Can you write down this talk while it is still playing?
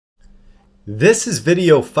This is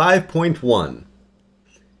video 5.1.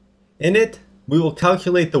 In it, we will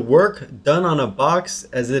calculate the work done on a box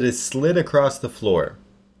as it is slid across the floor.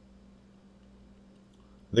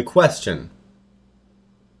 The question.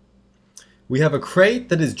 We have a crate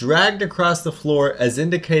that is dragged across the floor as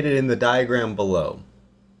indicated in the diagram below.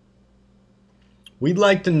 We'd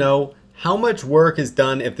like to know how much work is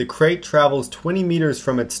done if the crate travels 20 meters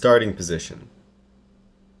from its starting position.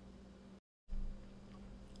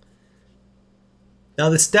 Now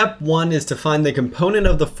the step 1 is to find the component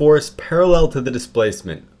of the force parallel to the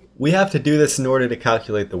displacement. We have to do this in order to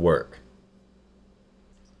calculate the work.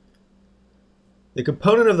 The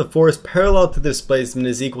component of the force parallel to the displacement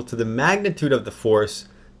is equal to the magnitude of the force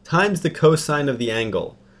times the cosine of the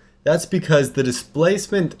angle. That's because the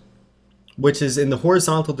displacement, which is in the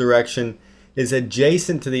horizontal direction, is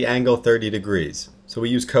adjacent to the angle 30 degrees. So we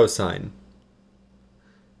use cosine.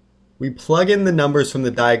 We plug in the numbers from the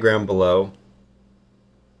diagram below,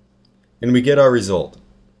 and we get our result.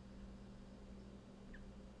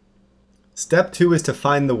 Step 2 is to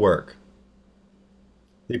find the work.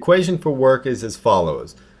 The equation for work is as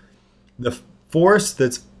follows. The force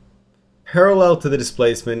that's parallel to the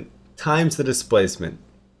displacement times the displacement.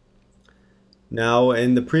 Now,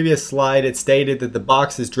 in the previous slide, it stated that the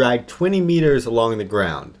box is dragged 20 meters along the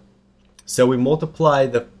ground. So we multiply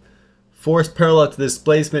the force parallel to the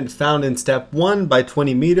displacement found in step 1 by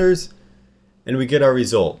 20 meters, and we get our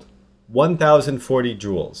result. 1040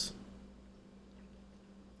 joules.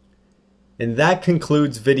 And that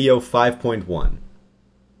concludes video 5.1.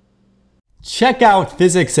 Check out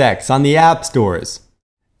PhysicsX on the app stores.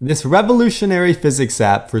 This revolutionary physics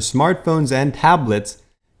app for smartphones and tablets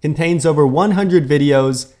contains over 100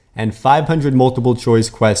 videos and 500 multiple choice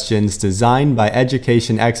questions designed by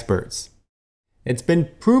education experts. It's been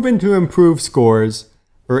proven to improve scores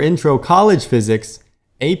for intro college physics,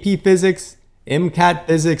 AP physics, MCAT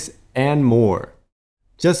physics, and more.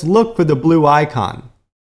 Just look for the blue icon.